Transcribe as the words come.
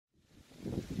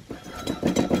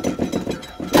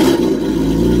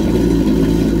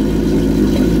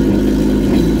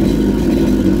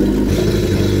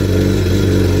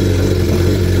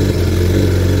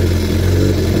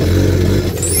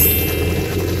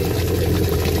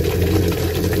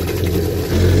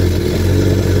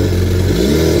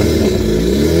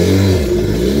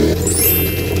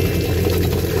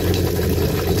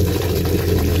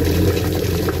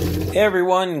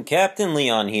Everyone, Captain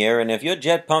Leon here, and if your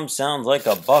jet pump sounds like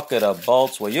a bucket of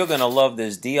bolts, well, you're going to love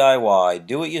this DIY,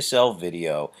 do-it-yourself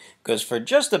video, because for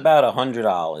just about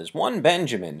 $100, one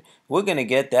Benjamin, we're going to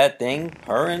get that thing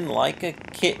purring like a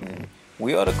kitten.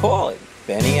 We ought to call it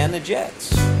Benny and the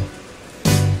Jets.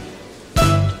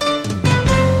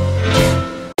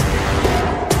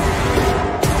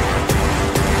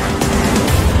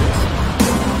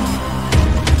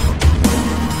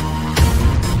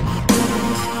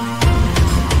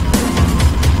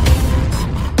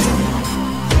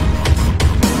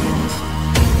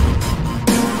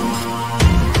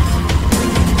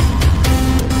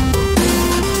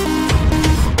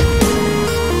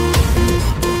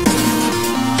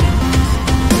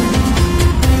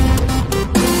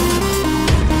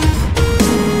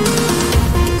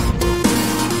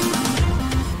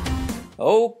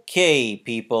 Okay,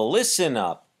 people, listen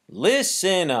up.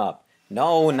 Listen up.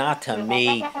 No, not to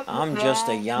me. I'm just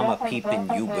a Yamaha peeping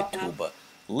YouTuber.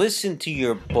 Listen to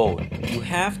your boat. You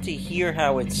have to hear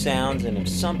how it sounds, and if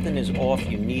something is off,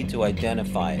 you need to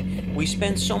identify it. We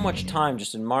spend so much time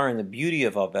just admiring the beauty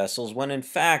of our vessels when in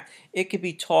fact it could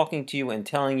be talking to you and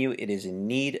telling you it is in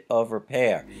need of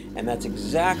repair. And that's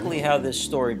exactly how this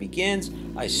story begins.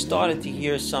 I started to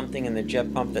hear something in the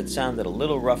jet pump that sounded a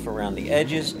little rough around the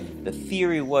edges. The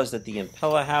theory was that the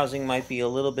impeller housing might be a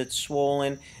little bit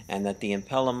swollen and that the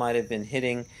impeller might have been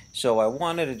hitting, so I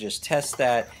wanted to just test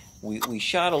that. We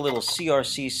shot a little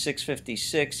CRC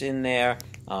 656 in there.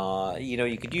 You know,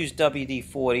 you could use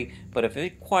WD-40, but if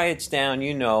it quiets down,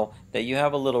 you know that you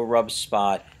have a little rub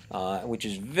spot, which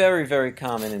is very, very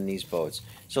common in these boats.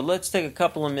 So let's take a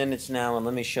couple of minutes now and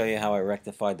let me show you how I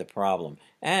rectified the problem.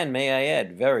 And may I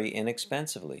add, very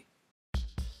inexpensively.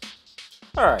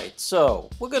 Alright, so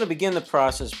we're going to begin the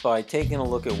process by taking a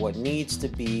look at what needs to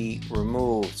be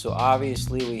removed. So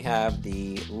obviously we have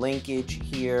the linkage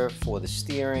here for the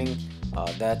steering.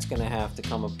 That's going to have to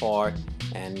come apart,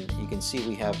 and you can see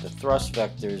we have the thrust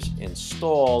vectors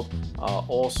installed.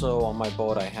 Also on my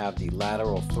boat I have the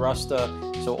lateral thruster.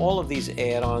 So all of these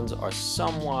add-ons are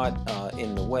somewhat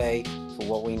in the way for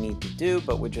what we need to do,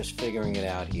 but we're just figuring it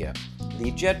out here. The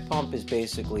jet pump is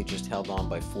basically just held on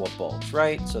by 4 bolts,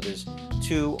 right? So there's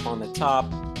 2 on the top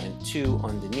and 2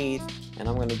 underneath, and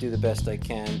I'm going to do the best I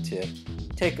can to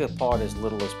take apart as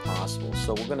little as possible.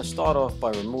 So we're going to start off by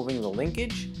removing the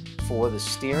linkage for the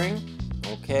steering.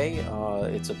 Okay,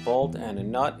 it's a bolt and a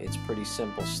nut. It's pretty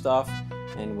simple stuff,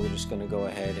 and we're just going to go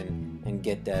ahead and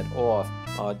get that off.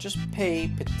 Just pay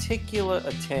particular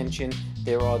attention.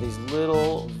 There are these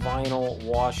little vinyl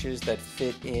washers that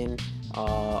fit in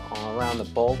around the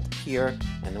bolt here,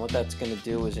 and what that's going to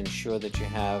do is ensure that you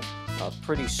have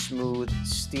pretty smooth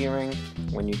steering.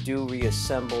 When you do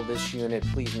reassemble this unit,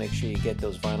 please make sure you get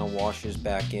those vinyl washers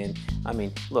back in. I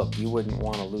mean, look, you wouldn't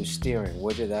want to lose steering,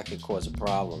 would you? That could cause a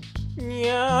problem.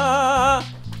 Yeah.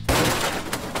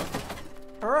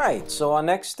 Alright, so our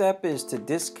next step is to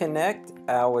disconnect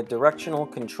our directional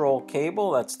control cable.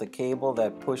 That's the cable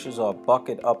that pushes our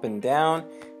bucket up and down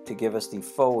to give us the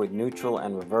forward, neutral,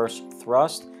 and reverse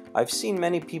thrust. I've seen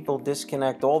many people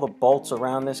disconnect all the bolts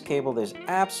around this cable. There's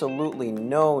absolutely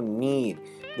no need.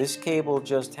 This cable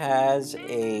just has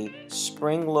a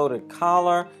spring-loaded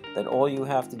collar that all you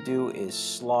have to do is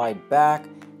slide back.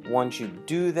 Once you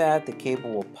do that, the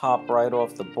cable will pop right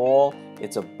off the ball.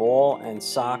 It's a ball and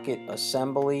socket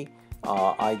assembly.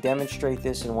 I demonstrate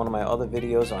this in one of my other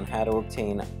videos on how to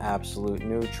obtain absolute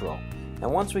neutral.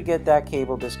 And once we get that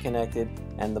cable disconnected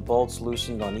and the bolts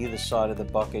loosened on either side of the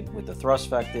bucket with the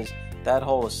thrust vectors, that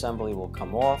whole assembly will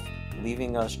come off,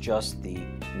 leaving us just the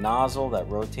nozzle that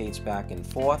rotates back and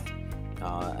forth.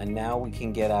 And now we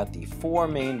can get out the 4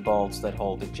 main bolts that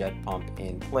hold the jet pump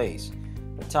in place.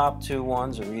 The top 2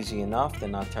 ones are easy enough, they're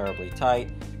not terribly tight.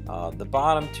 The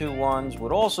bottom 2 ones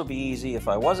would also be easy if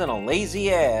I wasn't a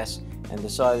lazy ass and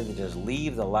decided to just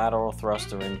leave the lateral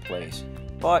thruster in place.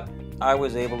 But I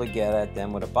was able to get at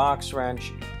them with a box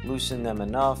wrench, loosen them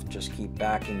enough, just keep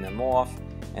backing them off,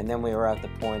 and then we were at the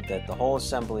point that the whole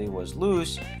assembly was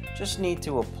loose. Just need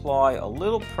to apply a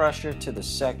little pressure to the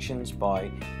sections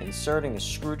by inserting a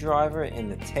screwdriver in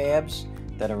the tabs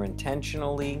that are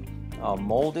intentionally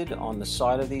molded on the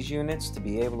side of these units to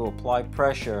be able to apply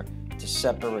pressure to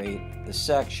separate the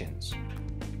sections.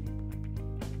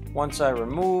 Once I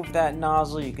remove that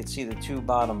nozzle, you can see the 2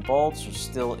 bottom bolts are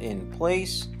still in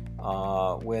place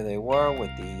where they were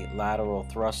with the lateral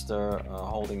thruster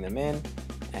holding them in.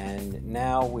 And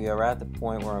now we are at the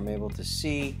point where I'm able to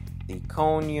see the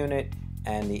cone unit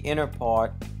and the inner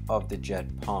part of the jet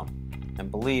pump. And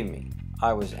believe me,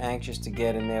 I was anxious to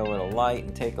get in there with a light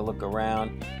and take a look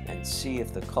around and see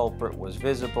if the culprit was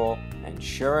visible, and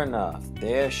sure enough,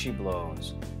 there she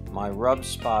blows. My rub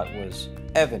spot was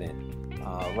evident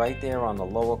right there on the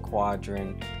lower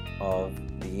quadrant of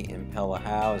the impeller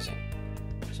housing.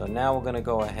 So now we're going to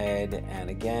go ahead and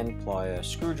again apply a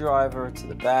screwdriver to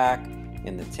the back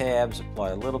in the tabs, apply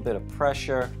a little bit of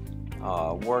pressure,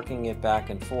 working it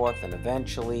back and forth, and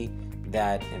eventually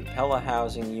that impeller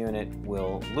housing unit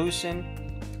will loosen.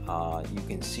 You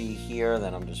can see here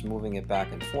that I'm just moving it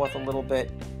back and forth a little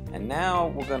bit, and now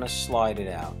we're going to slide it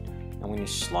out. And when you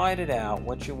slide it out,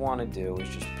 what you want to do is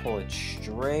just pull it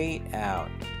straight out.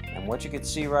 And what you can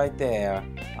see right there,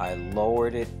 I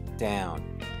lowered it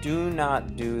down. Do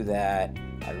not do that.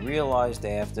 I realized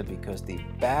after, because the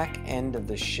back end of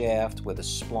the shaft where the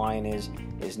spline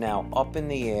is now up in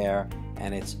the air,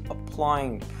 and it's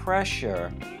applying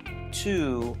pressure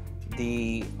to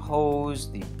the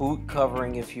hose, the boot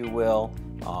covering if you will,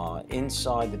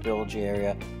 inside the bilge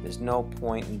area. There's no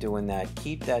point in doing that.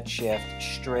 Keep that shaft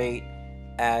straight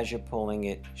as you're pulling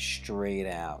it straight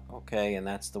out, okay? And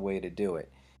that's the way to do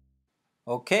it.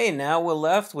 Okay, now we're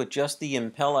left with just the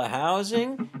impeller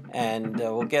housing, and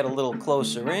we'll get a little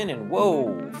closer in, and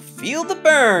whoa, feel the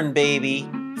burn, baby,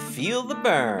 feel the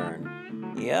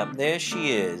burn. Yep, there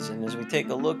she is. And as we take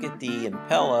a look at the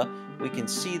impeller, we can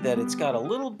see that it's got a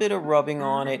little bit of rubbing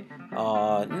on it.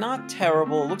 Not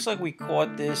terrible. It looks like we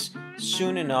caught this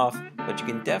soon enough, but you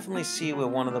can definitely see where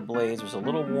one of the blades was a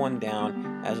little worn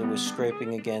down as it was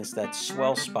scraping against that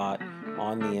swell spot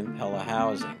on the impeller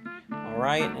housing.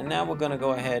 Alright, and now we're going to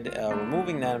go ahead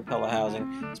removing that impeller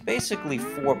housing. It's basically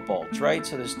 4 bolts, right?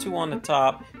 So there's 2 on the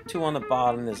top, 2 on the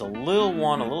bottom. There's a little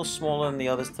one, a little smaller than the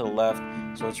others to the left.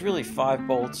 So it's really 5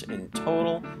 bolts in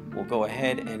total. We'll go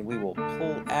ahead and we will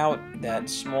pull out that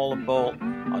smaller bolt.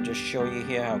 I'll just show you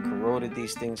here how corroded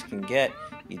these things can get.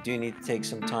 You do need to take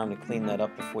some time to clean that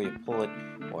up before you pull it,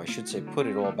 or I should say put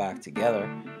it all back together.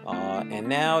 And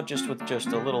now, just with just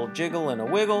a little jiggle and a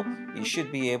wiggle, you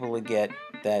should be able to get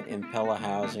that impeller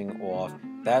housing off.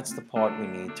 That's the part we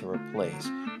need to replace.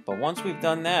 But once we've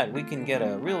done that, we can get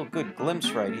a real good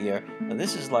glimpse right here. Now,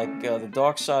 this is like the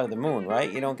dark side of the moon,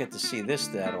 right? You don't get to see this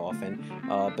that often.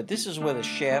 But this is where the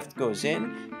shaft goes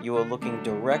in. You are looking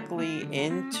directly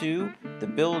into the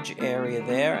bilge area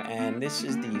there, and this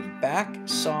is the back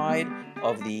side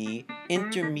of the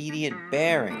intermediate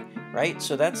bearing, right?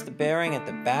 So that's the bearing at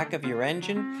the back of your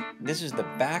engine. This is the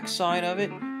back side of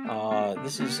it.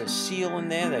 This is a seal in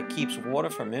there that keeps water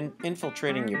from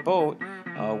infiltrating your boat,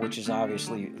 which is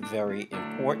obviously very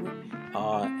important.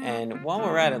 And while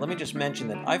we're at it, let me just mention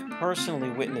that I've personally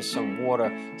witnessed some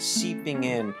water seeping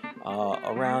in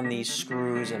around these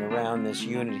screws and around this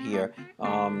unit here.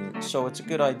 So it's a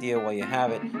good idea while you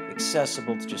have it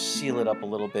accessible to just seal it up a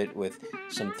little bit with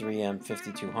some 3M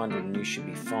 5200 and you should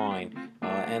be fine.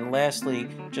 And lastly,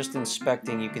 just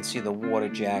inspecting, you can see the water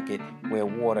jacket where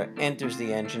water enters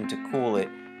the engine to cool it,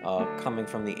 coming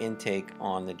from the intake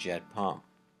on the jet pump.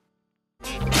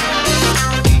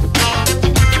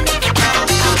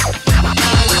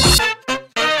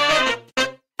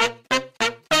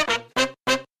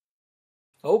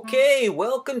 Okay,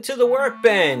 welcome to the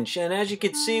workbench, and as you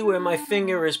can see where my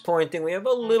finger is pointing, we have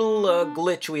a little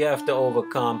glitch we have to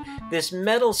overcome. This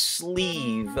metal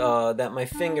sleeve that my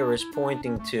finger is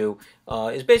pointing to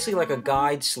is basically like a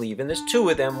guide sleeve, and there's 2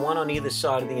 of them, one on either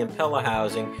side of the impeller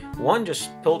housing. One just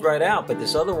pulled right out, but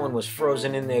this other one was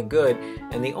frozen in there good,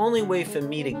 and the only way for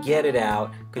me to get it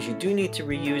out, because you do need to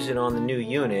reuse it on the new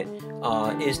unit,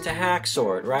 is to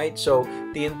hacksaw it, right? So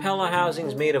the impeller housing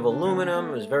is made of aluminum.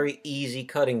 It was very easy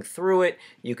cutting through it.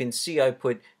 You can see I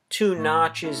put 2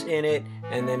 notches in it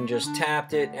and then just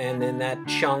tapped it, and then that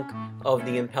chunk of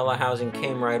the impeller housing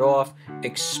came right off,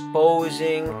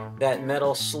 exposing that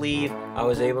metal sleeve. I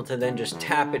was able to then just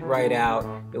tap it right out.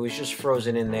 It was just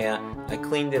frozen in there. I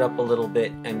cleaned it up a little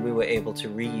bit and we were able to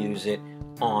reuse it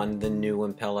on the new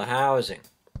impeller housing.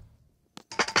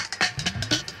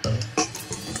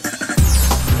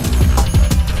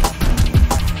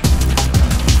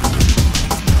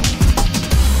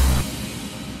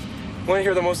 Want to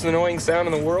hear the most annoying sound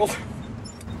in the world?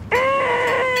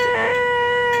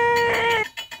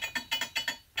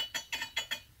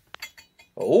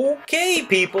 Okay,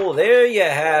 people, there you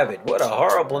have it. What a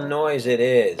horrible noise it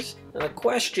is. Now, the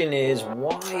question is,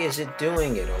 why is it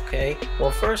doing it, okay?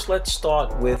 Well, first let's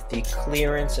start with the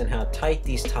clearance and how tight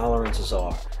these tolerances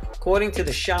are. According to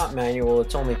the shop manual,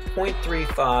 it's only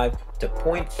 0.35 to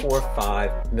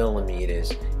 0.45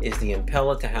 millimeters is the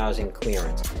impeller to housing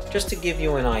clearance. Just to give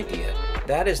you an idea,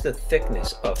 that is the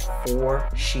thickness of 4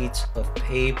 sheets of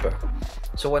paper.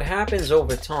 So what happens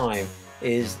over time,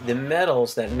 is the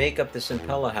metals that make up this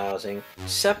impeller housing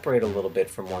separate a little bit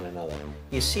from one another.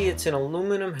 You see, it's an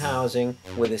aluminum housing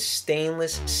with a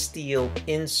stainless steel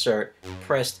insert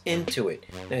pressed into it.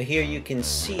 Now here you can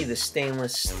see the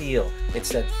stainless steel. It's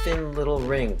that thin little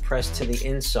ring pressed to the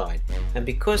inside. And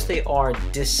because they are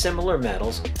dissimilar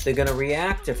metals, they're going to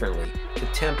react differently to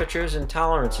temperatures and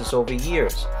tolerances over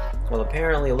years. Well,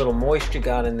 apparently a little moisture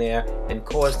got in there and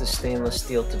caused the stainless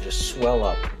steel to just swell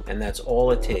up, and that's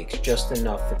all it takes, just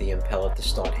enough for the impeller to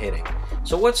start hitting.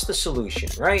 So what's the solution,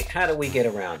 right? How do we get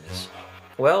around this?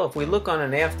 Well, if we look on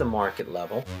an aftermarket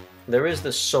level, there is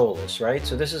the Solus, right?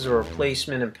 So this is a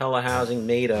replacement impeller housing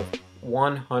made of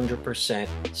 100%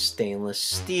 stainless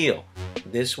steel.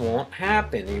 This won't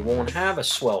happen. You won't have a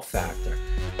swell factor.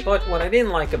 But what I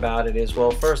didn't like about it is,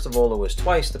 well, first of all, it was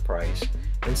twice the price.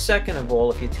 And second of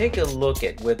all, if you take a look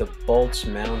at where the bolts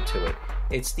mount to it,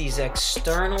 it's these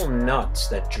external nuts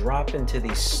that drop into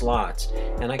these slots.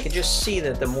 And I could just see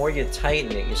that the more you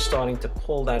tighten it, you're starting to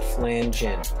pull that flange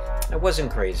in. I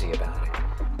wasn't crazy about it.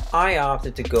 I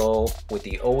opted to go with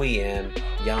the OEM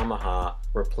Yamaha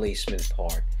replacement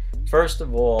part. First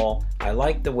of all, I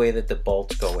like the way that the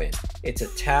bolts go in. It's a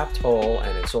tapped hole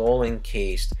and it's all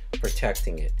encased,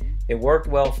 protecting it. It worked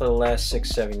well for the last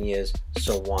 6-7 years,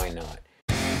 so why not?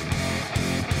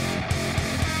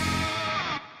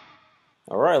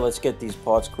 Alright, let's get these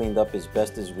parts cleaned up as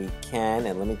best as we can,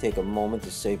 and let me take a moment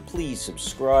to say please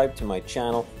subscribe to my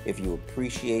channel if you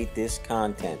appreciate this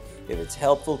content. If it's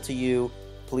helpful to you,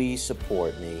 please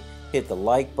support me. Hit the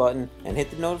like button and hit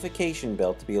the notification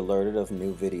bell to be alerted of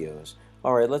new videos.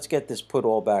 Alright, let's get this put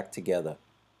all back together.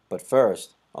 But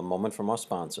first, a moment from our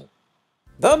sponsor.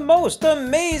 The most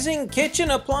amazing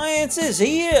kitchen appliance is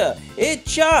here! It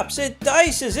chops, it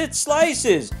dices, it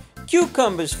slices.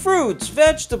 Cucumbers, fruits,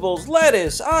 vegetables,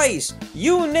 lettuce, ice,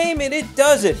 you name it, it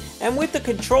does it. And with the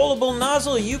controllable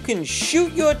nozzle, you can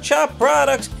shoot your chopped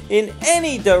products in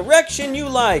any direction you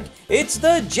like. It's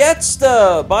the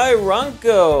Jetsta by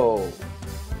Runco.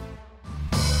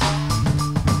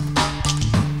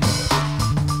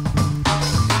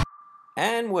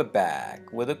 And we're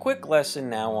back with a quick lesson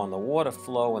now on the water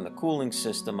flow and the cooling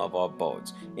system of our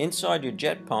boats. Inside your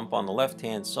jet pump on the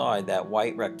left-hand side, that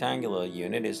white rectangular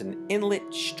unit is an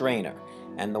inlet strainer.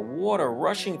 And the water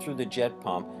rushing through the jet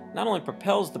pump not only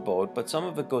propels the boat, but some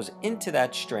of it goes into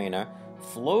that strainer,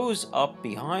 flows up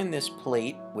behind this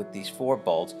plate with these 4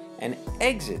 bolts, and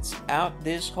exits out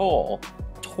this hole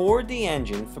toward the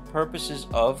engine for purposes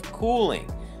of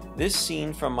cooling. This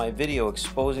scene from my video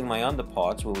exposing my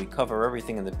underparts, where we cover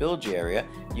everything in the bilge area,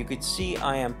 you could see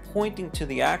I am pointing to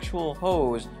the actual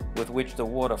hose with which the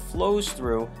water flows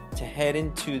through to head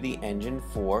into the engine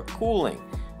for cooling.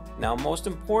 Now, most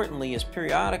importantly is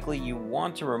periodically you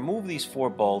want to remove these 4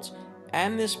 bolts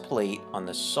and this plate on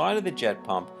the side of the jet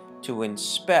pump to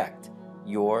inspect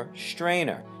your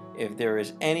strainer. If there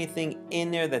is anything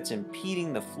in there that's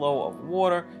impeding the flow of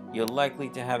water, you're likely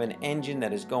to have an engine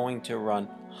that is going to run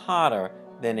hotter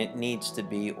than it needs to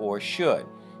be or should.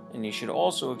 And you should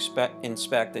also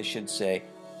inspect, I should say,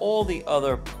 all the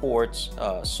other ports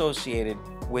associated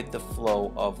with the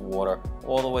flow of water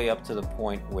all the way up to the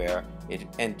point where it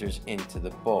enters into the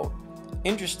boat.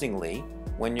 Interestingly,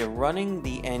 when you're running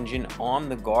the engine on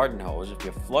the garden hose, if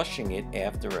you're flushing it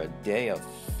after a day of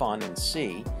fun and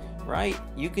sea, right,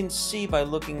 you can see by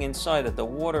looking inside that the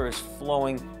water is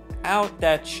flowing out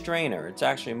that strainer. It's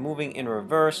actually moving in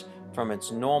reverse from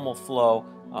its normal flow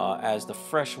as the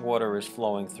fresh water is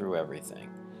flowing through everything.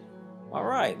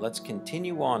 Alright, let's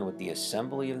continue on with the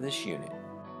assembly of this unit.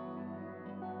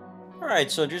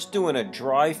 Alright, so just doing a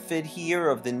dry fit here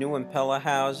of the new impeller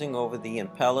housing over the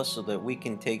impeller so that we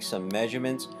can take some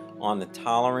measurements on the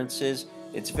tolerances.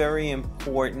 It's very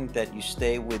important that you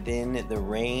stay within the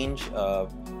range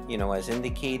of, as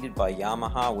indicated by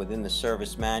Yamaha within the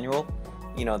service manual.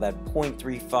 That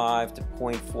 0.35 to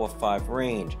 0.45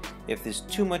 range. If there's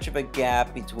too much of a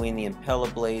gap between the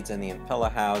impeller blades and the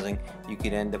impeller housing, you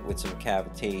could end up with some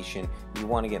cavitation. You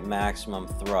want to get maximum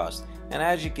thrust. And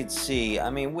as you can see,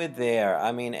 we're there.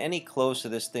 Any closer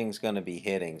this thing's going to be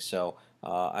hitting. So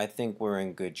I think we're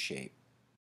in good shape.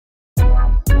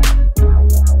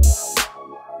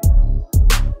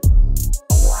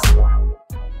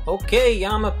 Okay,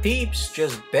 Yama peeps,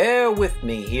 just bear with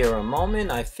me here a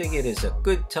moment. I figured it's a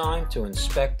good time to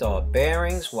inspect our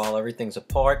bearings while everything's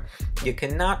apart. You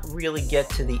cannot really get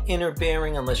to the inner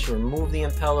bearing unless you remove the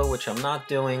impeller, which I'm not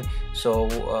doing, so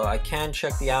I can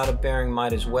check the outer bearing,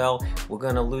 might as well. We're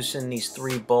going to loosen these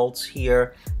 3 bolts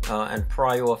here and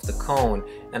pry off the cone.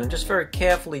 And I'm just very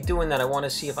carefully doing that. I want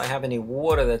to see if I have any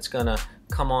water that's going to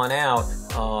come on out,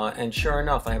 and sure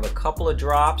enough, I have a couple of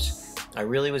drops. I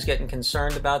really was getting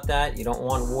concerned about that. You don't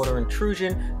want water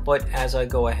intrusion, but as I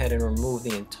go ahead and remove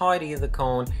the entirety of the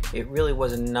cone, it really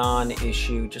was a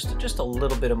non-issue. Just a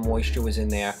little bit of moisture was in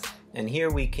there. And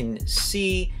here we can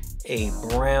see a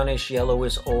brownish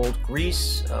yellowish old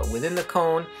grease within the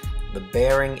cone. The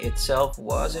bearing itself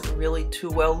wasn't really too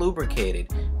well lubricated,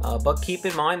 but keep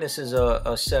in mind this is a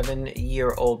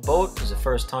 7-year-old boat. This is the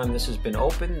first time this has been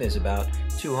opened. There's about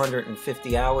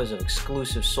 250 hours of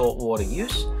exclusive saltwater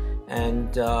use,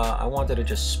 and I wanted to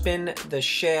just spin the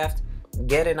shaft,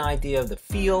 get an idea of the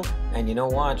feel, and you know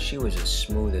what? She was as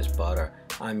smooth as butter.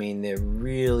 I mean, there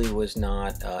really was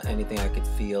not anything I could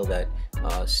feel that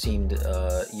seemed,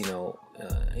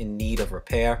 in need of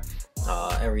repair.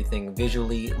 Everything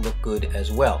visually looked good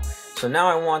as well. So now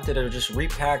I wanted to just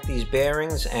repack these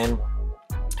bearings, and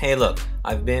hey, look,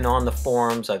 I've been on the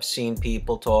forums. I've seen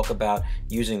people talk about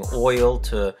using oil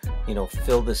to,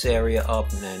 fill this area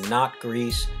up and not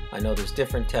grease. I know there's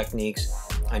different techniques.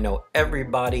 I know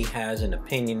everybody has an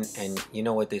opinion, and you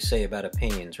know what they say about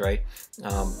opinions, right?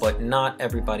 But not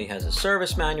everybody has a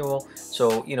service manual.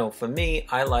 So, for me,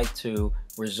 I like to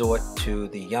resort to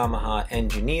the Yamaha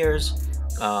engineers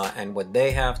and what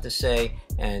they have to say,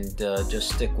 and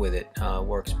just stick with it.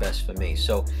 Works best for me.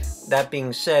 So that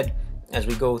being said, as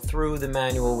we go through the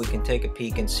manual, we can take a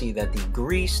peek and see that the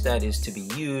grease that is to be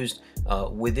used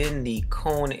within the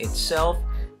cone itself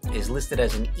is listed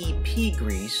as an EP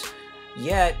grease.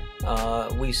 Yet,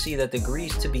 we see that the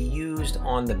grease to be used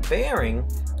on the bearing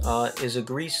is a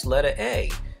grease letter A.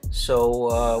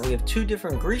 So we have two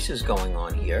different greases going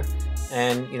on here.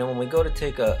 And when we go to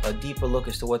take a deeper look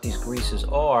as to what these greases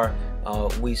are,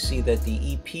 we see that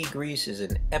the EP grease is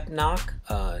an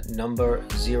EPNOC number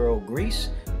 0 grease,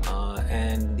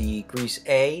 and the grease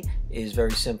A is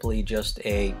very simply just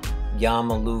a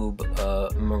Yamalube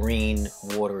marine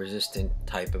water resistant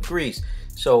type of grease.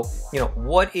 So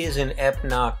what is an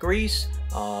EPNOC grease?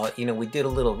 We did a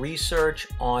little research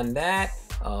on that.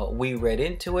 We read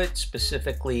into it,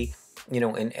 specifically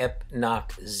an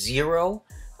EPNOC 0.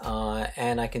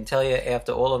 And I can tell you,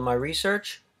 after all of my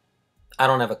research, I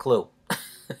don't have a clue.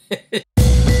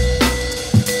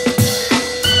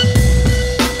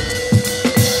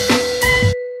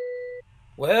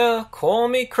 Well, call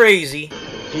me crazy.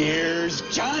 Here's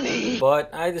Johnny.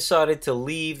 But I decided to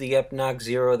leave the EPNOC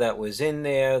 0 that was in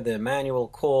there. The manual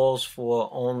calls for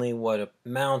only what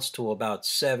amounts to about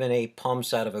 7-8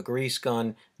 pumps out of a grease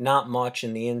gun. Not much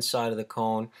in the inside of the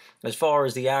cone. As far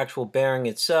as the actual bearing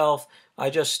itself, I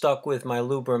just stuck with my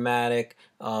Lubrimatic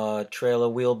trailer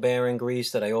wheel bearing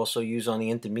grease that I also use on the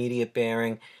intermediate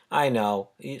bearing. I know,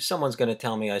 someone's going to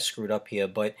tell me I screwed up here,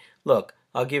 but look,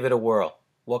 I'll give it a whirl.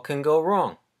 What can go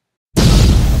wrong?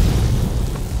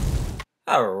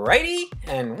 Alrighty,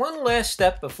 and one last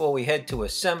step before we head to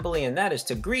assembly, and that is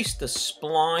to grease the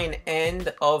spline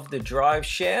end of the drive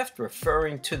shaft.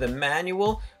 Referring to the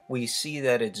manual, we see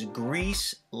that it's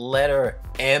grease letter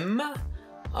M.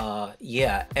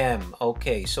 Yeah, M.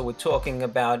 Okay, so we're talking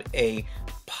about a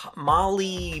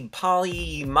molybdenum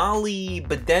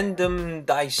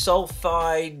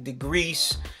disulfide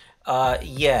grease.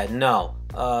 Yeah, no.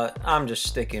 I'm just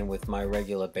sticking with my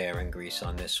regular bearing grease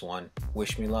on this one.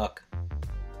 Wish me luck.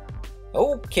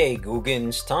 Okay,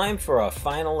 Googans, time for our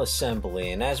final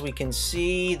assembly, and as we can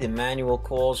see, the manual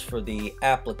calls for the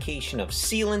application of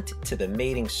sealant to the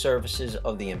mating surfaces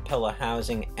of the impeller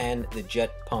housing and the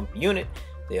jet pump unit.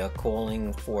 They are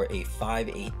calling for a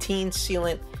 518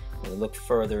 sealant. When we look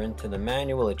further into the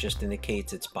manual, it just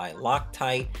indicates it's by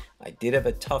Loctite. I did have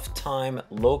a tough time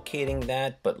locating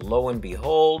that, but lo and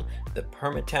behold, the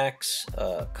Permatex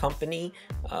company,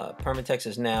 Permatex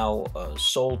is now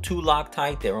sold to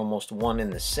Loctite. They're almost one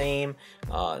and the same.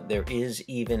 There is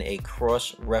even a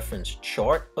cross-reference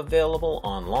chart available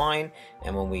online,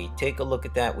 and when we take a look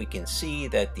at that, we can see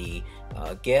that the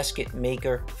gasket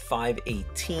maker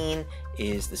 518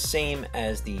 is the same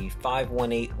as the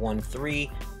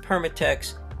 51813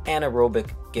 Permatex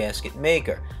anaerobic gasket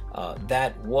maker.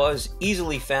 That was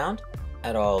easily found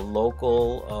at our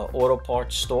local auto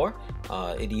parts store.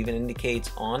 It even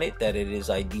indicates on it that it is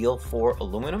ideal for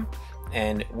aluminum,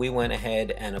 and we went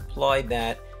ahead and applied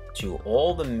that to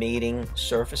all the mating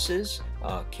surfaces.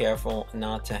 Careful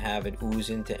not to have it ooze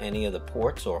into any of the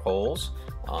ports or holes,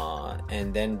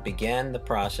 and then began the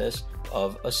process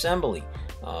of assembly.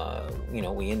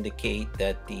 We indicate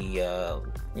that the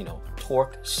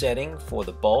torque setting for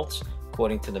the bolts,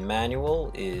 according to the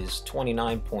manual, is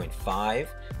 29.5.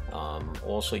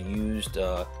 Also used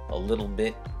a little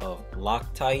bit of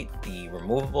Loctite, the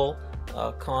removable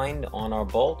kind, on our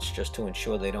bolts just to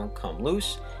ensure they don't come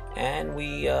loose. And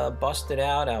we busted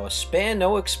out our spare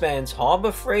no expense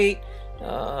Harbor Freight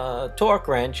torque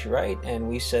wrench, right? And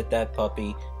we set that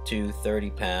puppy to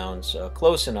 30 pounds,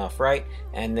 close enough, right?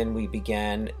 And then we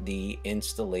began the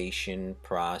installation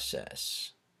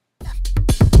process.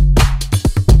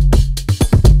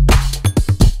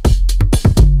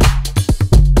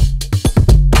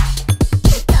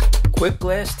 Quick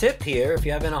last tip here, if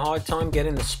you're having a hard time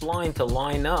getting the spline to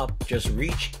line up, just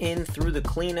reach in through the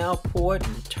clean out port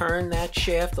and turn that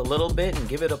shaft a little bit and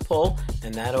give it a pull,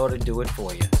 and that ought to do it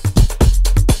for you.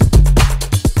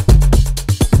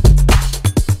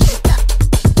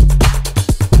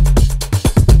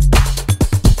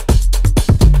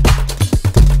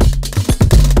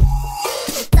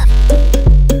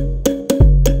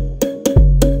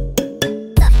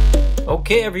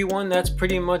 Okay everyone, that's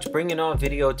pretty much bringing our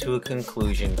video to a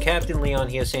conclusion. Captain Leon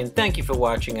here saying thank you for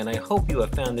watching, and I hope you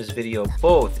have found this video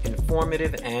both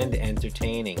informative and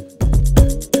entertaining.